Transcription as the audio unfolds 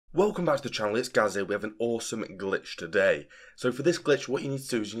Welcome back to the channel, it's Gaz here. We have an awesome glitch today. So for this glitch, what you need to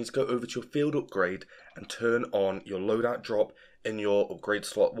do is you need to go over to your field upgrade and turn on your loadout drop in your upgrade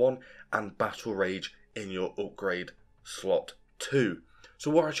slot 1 and battle rage in your upgrade slot 2. So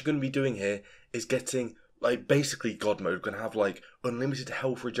what we're actually going to be doing here is getting basically God mode. We're going to have unlimited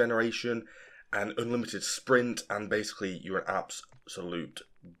health regeneration and unlimited sprint, and basically you're an absolute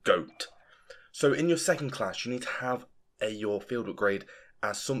goat. So in your second class, you need to have your field upgrade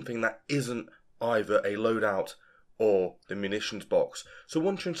as something that isn't either a loadout or the munitions box. So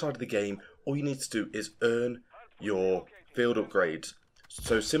once you're inside of the game, all you need to do is earn your field upgrades.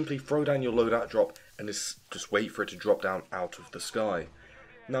 So simply throw down your loadout drop and just wait for it to drop down out of the sky.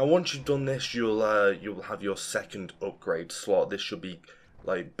 Now once you've done this, you'll have your second upgrade slot. This should be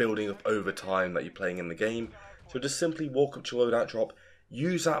building up over time that you're playing in the game. So just simply walk up to your loadout drop,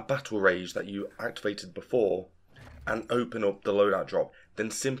 use that battle rage that you activated before, and open up the loadout drop.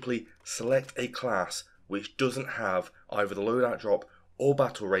 Then simply select a class which doesn't have either the loadout drop or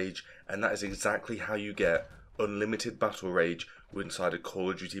battle rage, and that is exactly how you get unlimited battle rage inside of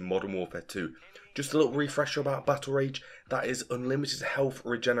Call of Duty Modern Warfare 2. Just a little refresher about battle rage: that is unlimited health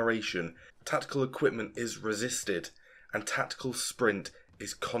regeneration, tactical equipment is resisted, and tactical sprint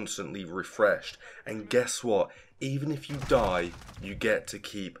is constantly refreshed. And guess what? Even if you die, you get to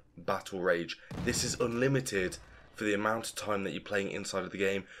keep battle rage. This is unlimited for the amount of time that you're playing inside of the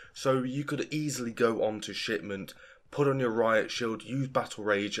game. So you could easily go on to shipment, put on your riot shield, use battle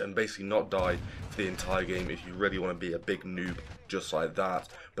rage, and basically not die for the entire game if you really want to be a big noob just like that.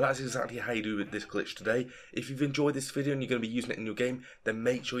 But that's exactly how you do with this glitch today. If you've enjoyed this video and you're going to be using it in your game, then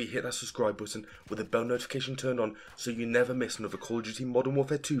make sure you hit that subscribe button with the bell notification turned on so you never miss another Call of Duty Modern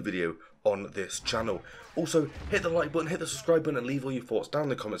Warfare 2 video on this channel. Also, hit the like button, hit the subscribe button, and leave all your thoughts down in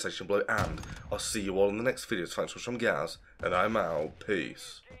the comment section below, and I'll see you all in the next videos. Thanks for watching, Gaz, and I'm out.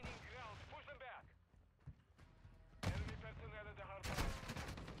 Peace.